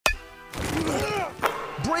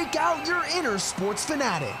break out your inner sports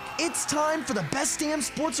fanatic. It's time for the best damn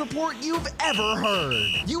sports report you've ever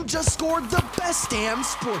heard. You just scored the best damn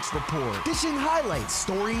sports report, dishing highlights,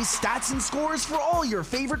 stories, stats, and scores for all your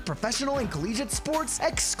favorite professional and collegiate sports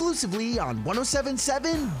exclusively on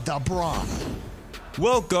 107.7 The Bronx.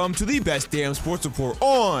 Welcome to the Best Damn Sports Report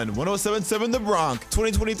on 107.7 The Bronx,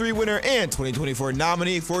 2023 winner and 2024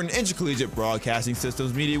 nominee for an Intercollegiate Broadcasting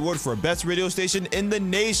Systems Media Award for Best Radio Station in the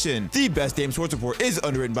Nation. The Best Damn Sports Report is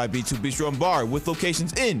underwritten by B2 Bistro and Bar with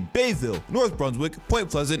locations in Bayville, North Brunswick, Point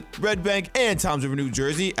Pleasant, Red Bank, and Toms River, New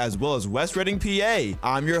Jersey, as well as West Reading, PA.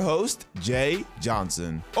 I'm your host, Jay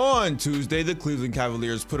Johnson. On Tuesday, the Cleveland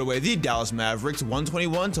Cavaliers put away the Dallas Mavericks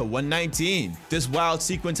 121-119. This wild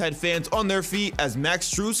sequence had fans on their feet as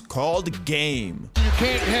Max Strus called game. You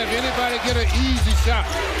can't have anybody get an easy shot.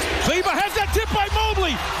 Leva has that tip by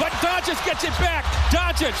Mobley, but Doncic gets it back.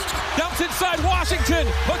 Doncic dumps inside Washington,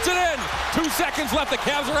 puts it in. 2 seconds left. The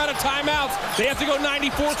Cavs are out of timeouts. They have to go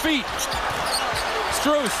 94 feet.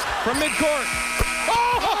 Strus from midcourt.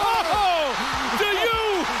 Oh! Do you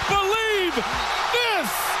believe this?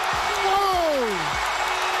 Whoa!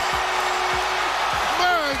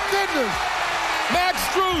 My goodness! Max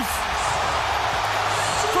Strus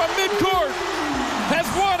from midcourt has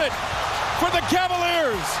won it for the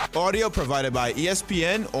Cavaliers. Audio provided by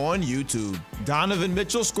ESPN on YouTube. Donovan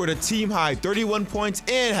Mitchell scored a team-high 31 points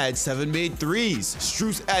and had 7 made threes.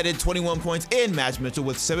 Strus added 21 points and matched Mitchell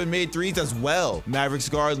with 7 made threes as well. Mavericks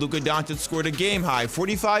guard Luka Doncic scored a game-high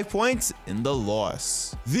 45 points in the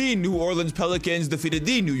loss. The New Orleans Pelicans defeated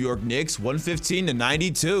the New York Knicks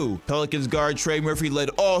 115-92. Pelicans guard Trey Murphy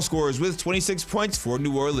led all scorers with 26 points for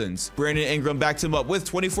New Orleans. Brandon Ingram backed him up with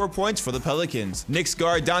 24 points for the Pelicans. Knicks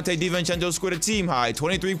guard Dante DiVincenzo scored a team-high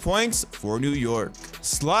 23 points for New York.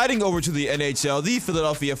 Sliding over to the NHL, the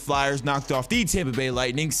Philadelphia Flyers knocked off the Tampa Bay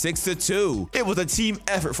Lightning 6-2. It was a team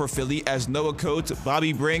effort for Philly as Noah Coates,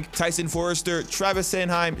 Bobby Brink, Tyson Forrester, Travis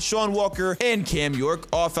Sanheim, Sean Walker, and Cam York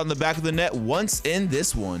all found the back of the net once in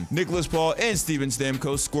this one. Nicholas Paul and Steven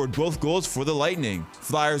Stamkos scored both goals for the Lightning.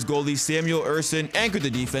 Flyers goalie Samuel Urson anchored the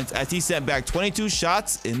defense as he sent back 22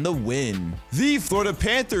 shots in the win. The Florida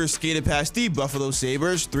Panthers skated past the Buffalo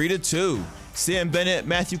Sabres 3-2. Sam Bennett,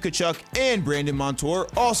 Matthew Tkachuk, and Brandon Montour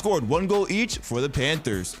all scored 1 goal each for the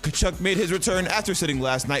Panthers. Tkachuk made his return after sitting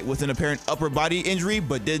last night with an apparent upper body injury,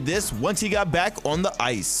 but did this once he got back on the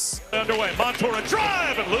ice. Underway, Montour a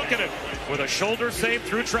drive, and look at it with a shoulder save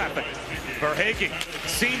through traffic. Verhaeghe,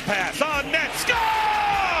 seam pass on net, score!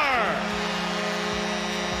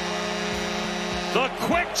 The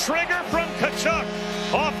quick trigger from Tkachuk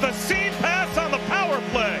off the seam pass on the power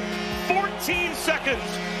play. 14 seconds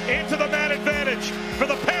into the man advantage for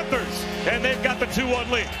the Panthers, and they've got the 2-1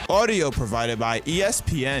 lead. Audio provided by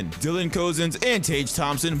ESPN. Dylan Cousins and Tage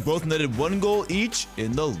Thompson both netted 1 goal each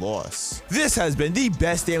in the loss. This has been the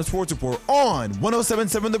Best Damn Sports Report on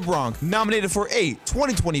 107.7 The Bronx, nominated for 8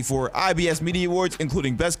 2024 IBS Media Awards,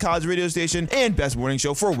 including Best College Radio Station and Best Morning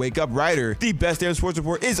Show for Wake Up Rider. The Best Damn Sports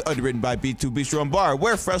Report is underwritten by B2 Bistro and Bar,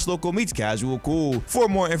 where fresh local meets casual cool. For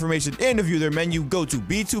more information and to view their menu, go to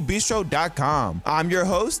b2bistro.com. I'm your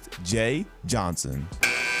host, Jay Johnson.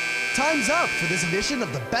 Time's up for this edition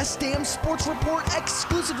of the Best Damn Sports Report,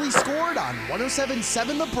 exclusively scored on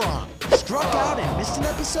 107.7 The Bronx. Struck out and missed an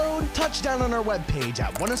episode? Touchdown on our webpage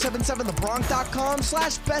at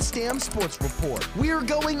 1077thebronx.com/Best Damn Sports Report. We're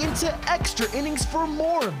going into extra innings for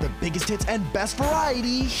more of the biggest hits and best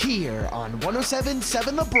variety here on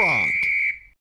 107.7 The Bronx.